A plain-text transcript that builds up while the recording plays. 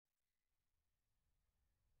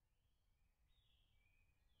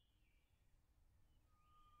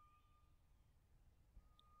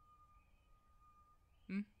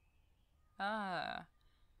Ah,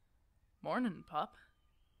 morning, pup.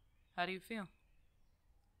 How do you feel?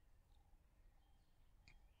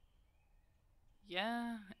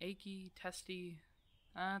 Yeah, achy, testy.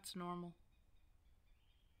 That's normal.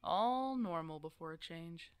 All normal before a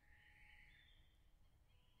change.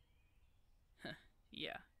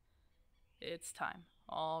 Yeah, it's time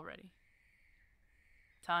already.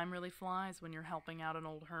 Time really flies when you're helping out an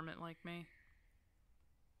old hermit like me.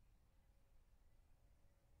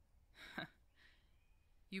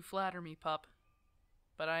 You flatter me, pup,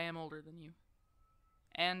 but I am older than you.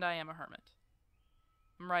 And I am a hermit.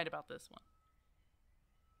 I'm right about this one.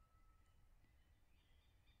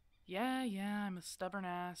 Yeah, I'm a stubborn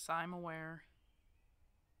ass, I'm aware.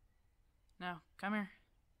 Now, come here.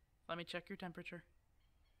 Let me check your temperature.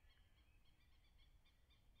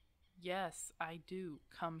 Yes, I do.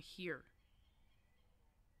 Come here.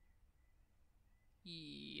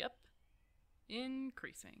 Yep.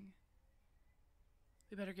 Increasing.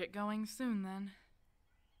 We better get going soon then.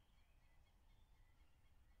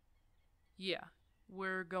 Yeah,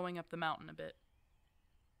 we're going up the mountain a bit.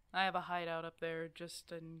 I have a hideout up there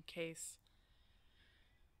just in case.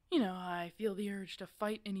 You know, I feel the urge to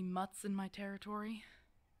fight any mutts in my territory.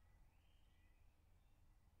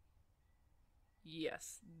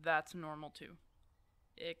 Yes, that's normal too.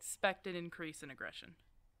 Expected increase in aggression.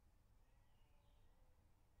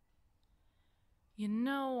 You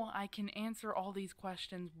know, I can answer all these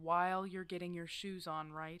questions while you're getting your shoes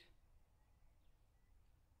on, right?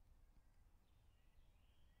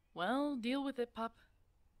 Well, deal with it, pup.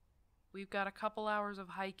 We've got a couple hours of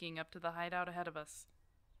hiking up to the hideout ahead of us.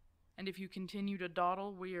 And if you continue to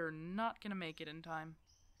dawdle, we're not gonna make it in time.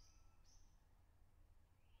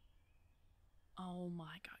 Oh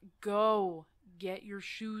my god. Go! Get your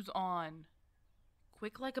shoes on.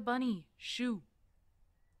 Quick like a bunny. Shoo.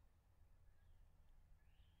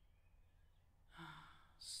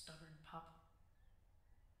 Stubborn pup.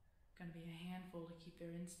 Gonna be a handful to keep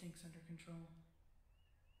their instincts under control.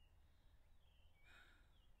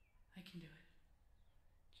 I can do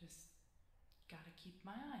it. Just gotta keep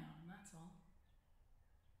my eye on them, that's all.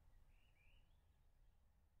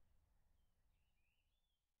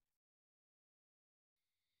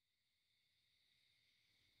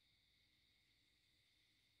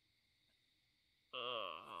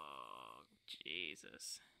 Oh,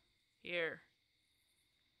 Jesus. Here.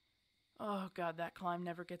 Oh, God, that climb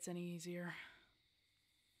never gets any easier.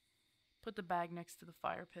 Put the bag next to the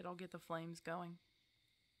fire pit. I'll get the flames going.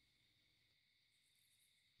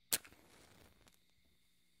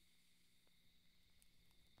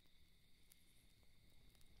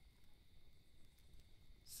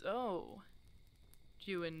 So,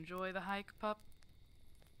 do you enjoy the hike, pup?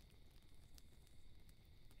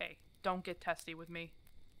 Hey, don't get testy with me.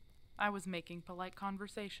 I was making polite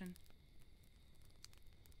conversation.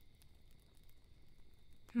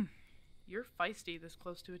 You're feisty this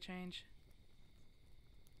close to a change.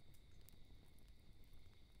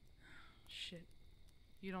 Shit.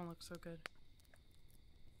 You don't look so good.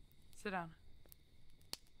 Sit down.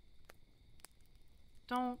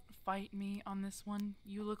 Don't fight me on this one.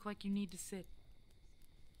 You look like you need to sit.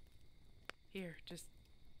 Here, just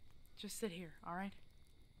sit here, alright?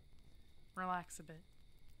 Relax a bit.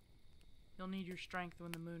 You'll need your strength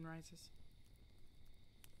when the moon rises.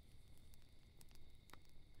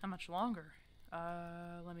 How much longer?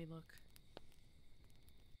 Let me look.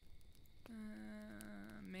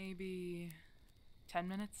 Maybe 10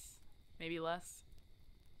 minutes? Maybe less?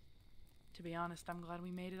 To be honest, I'm glad we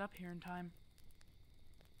made it up here in time.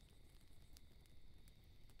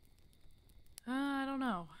 I don't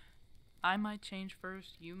know. I might change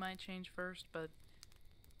first, you might change first, but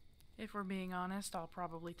if we're being honest, I'll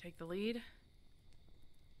probably take the lead.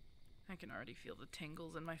 I can already feel the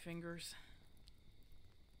tingles in my fingers.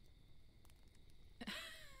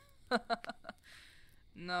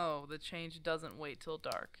 No, the change doesn't wait till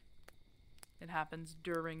dark. It happens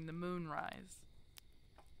during the moonrise.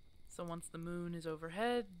 So once the moon is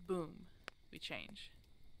overhead, boom, we change.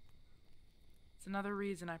 It's another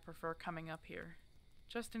reason I prefer coming up here,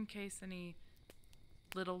 just in case any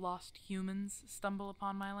little lost humans stumble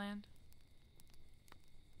upon my land.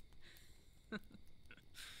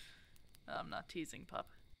 I'm not teasing,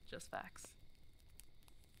 pup. Just facts.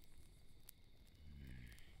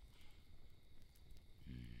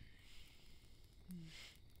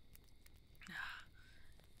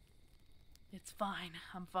 It's fine.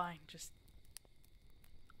 I'm fine. Just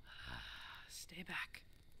stay back.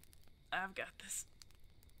 I've got this.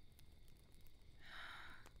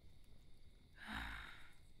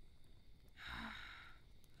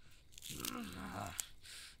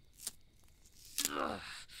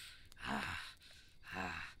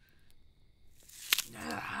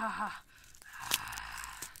 Better.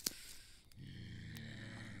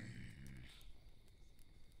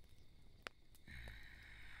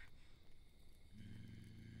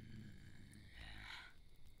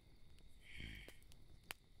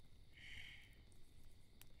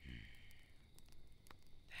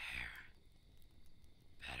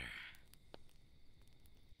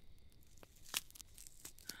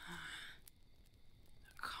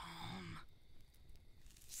 Calm.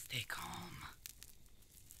 Stay calm.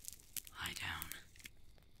 Lie down.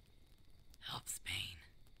 Helps pain.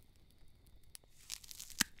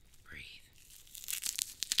 Breathe.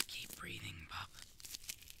 Keep breathing, pup.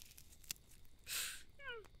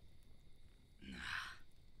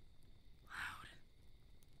 Loud.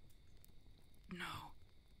 No.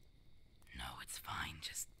 No, it's fine.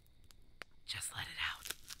 Just let it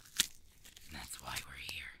out. That's why we're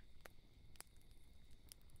here.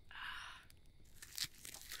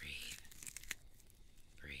 Breathe.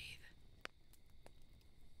 Breathe.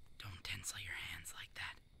 Don't tinsel your hands like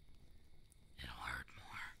that. It'll hurt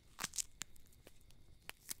more.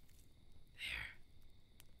 There.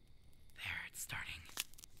 There, it's starting.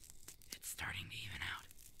 It's starting to even out.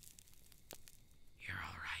 You're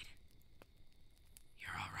alright.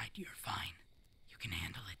 You're alright, you're fine. You can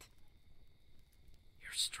handle it.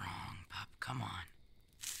 You're strong, pup. Come on.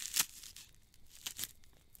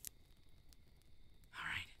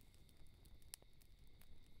 Alright.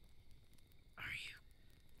 Are you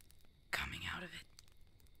coming out of it?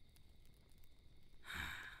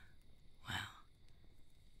 Well,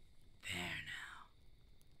 there now.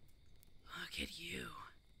 Look at you.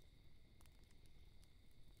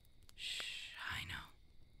 Shh, I know.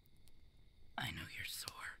 I know you're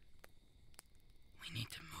sore. We need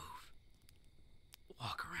to move.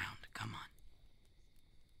 Walk around, come on.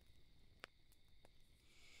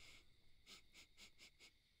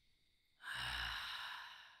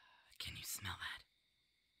 Can you smell that?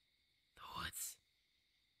 The woods.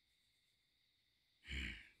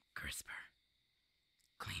 Crisper.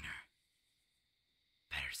 Cleaner.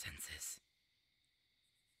 Better senses.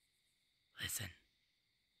 Listen.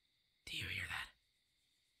 Do you hear that?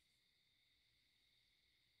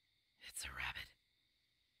 It's a rabbit,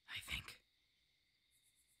 I think.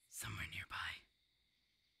 Somewhere nearby.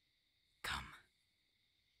 Come.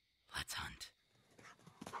 Let's hunt.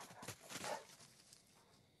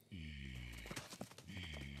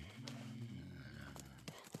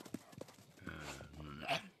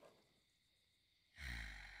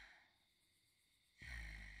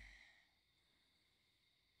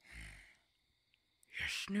 You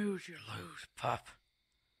snooze, you lose, pup.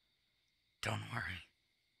 Don't worry.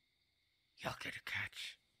 You'll get a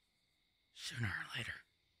catch. Sooner or later.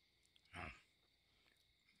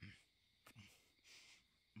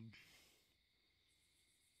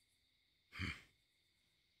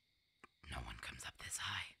 No one comes up this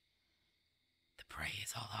high. The prey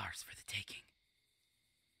is all ours for the taking.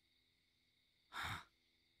 Huh?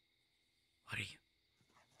 What are you?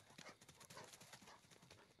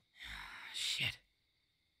 Shit.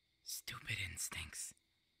 Stupid instincts.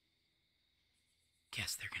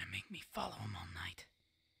 Guess they're gonna make me follow them all night.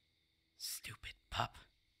 Stupid pup.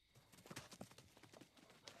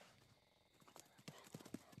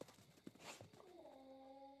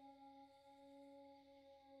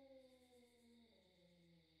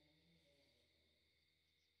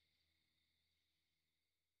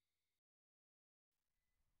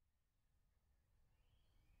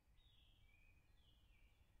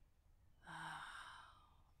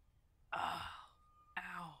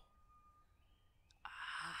 Ow.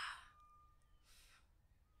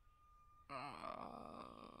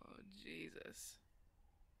 Oh, Jesus.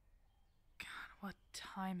 God, what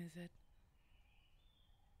time is it?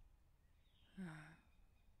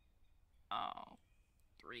 Oh,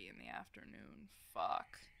 3 in the afternoon.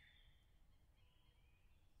 Fuck.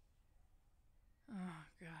 Oh,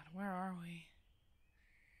 God, where are we?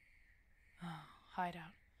 Oh,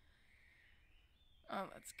 hideout. Oh,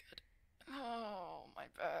 that's good. Oh, my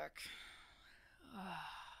back.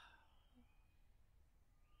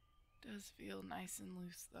 Does feel nice and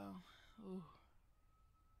loose, though. Ooh.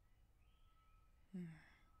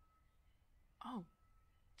 Oh,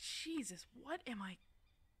 Jesus, what am I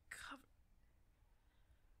covered?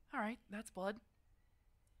 Alright, that's blood.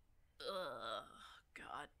 Ugh,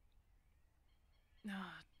 God.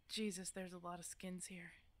 Oh, Jesus, there's a lot of skins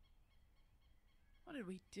here. What did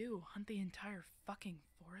we do? Hunt the entire fucking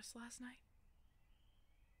forest last night?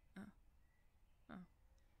 Oh.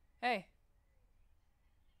 Hey.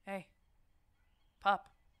 Hey. Pup.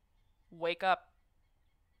 Wake up.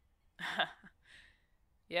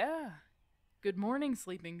 Yeah. Good morning,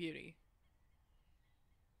 Sleeping Beauty.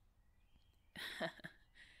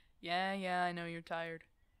 Yeah, I know you're tired.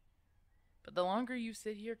 But the longer you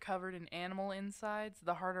sit here covered in animal insides,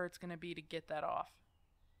 the harder it's gonna be to get that off.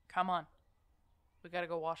 Come on. We gotta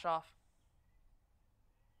go wash off.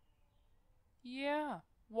 Yeah,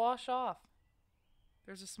 wash off.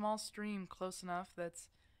 There's a small stream close enough that's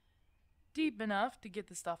deep enough to get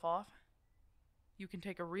the stuff off. You can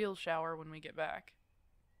take a real shower when we get back.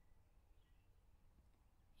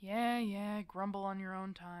 Yeah, grumble on your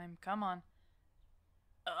own time. Come on.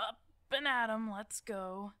 Up and at 'em, let's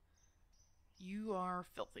go. You are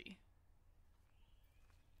filthy.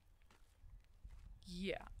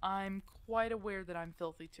 Yeah, I'm quite aware that I'm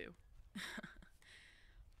filthy too.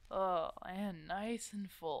 Oh, and nice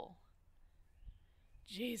and full.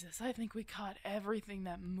 Jesus, I think we caught everything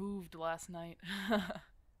that moved last night.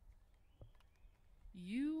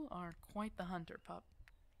 You are quite the hunter, pup.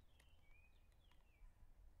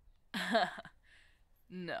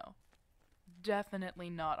 No, definitely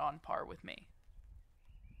not on par with me.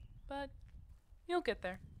 But you'll get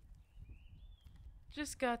there.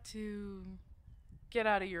 Just got to get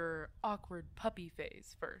out of your awkward puppy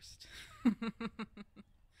phase first.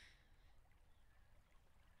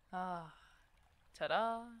 Ah,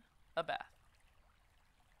 ta-da, a bath.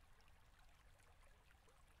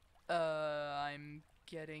 I'm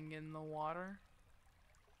getting in the water.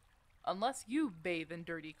 Unless you bathe in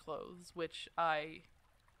dirty clothes, which I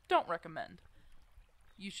don't recommend.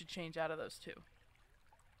 You should change out of those too.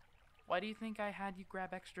 Why do you think I had you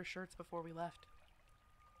grab extra shirts before we left?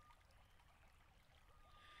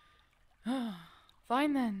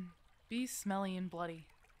 Fine then. Be smelly and bloody.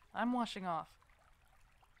 I'm washing off.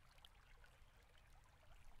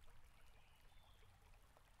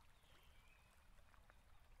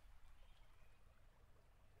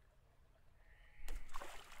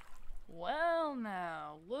 Well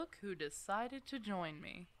now, look who decided to join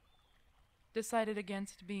me. Decided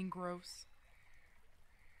against being gross.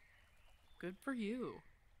 Good for you.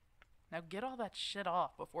 Now get all that shit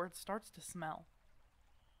off before it starts to smell.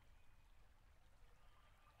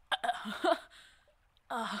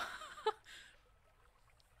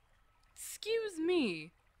 Excuse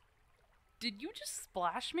me. Did you just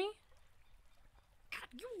splash me? God,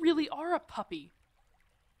 you really are a puppy.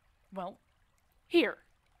 Well, here.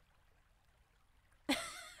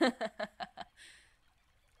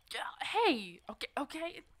 Hey,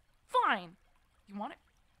 okay, fine. You want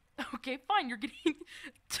it? Okay, fine, you're getting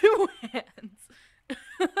 2 hands.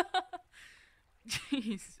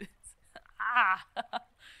 Jesus. Ah.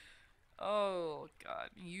 Oh, God,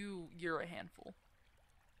 you're a handful.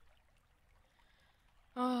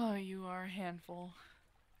 Oh, you are a handful.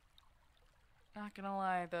 Not gonna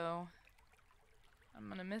lie, though. I'm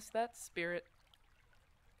gonna miss that spirit.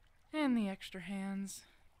 And the extra hands.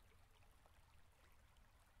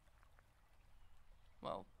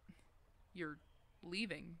 Well, you're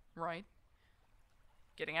leaving, right?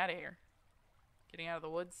 Getting out of here. Getting out of the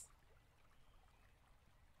woods.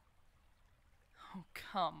 Oh,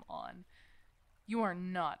 come on. You are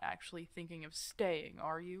not actually thinking of staying,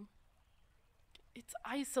 are you? It's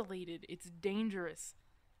isolated. It's dangerous.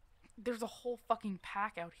 There's a whole fucking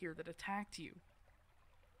pack out here that attacked you.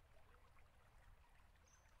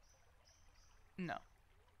 No.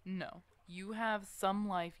 You have some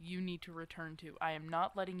life you need to return to. I am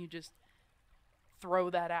not letting you just throw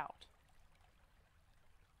that out.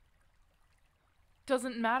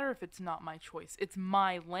 Doesn't matter if it's not my choice. It's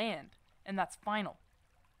my land, and that's final.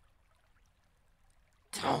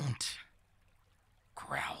 Don't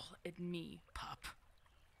growl At me. pup.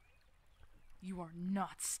 You are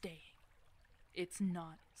not staying. It's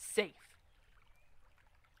not safe.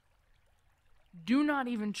 Do not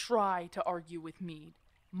even try to argue with me.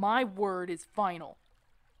 My word is final.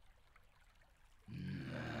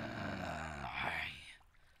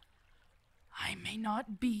 I may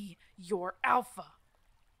not be your alpha,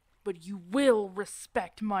 but you will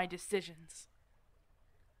respect my decisions.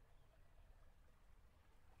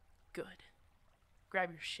 Good.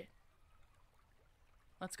 Grab your shit.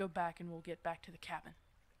 Let's go back and we'll get back to the cabin.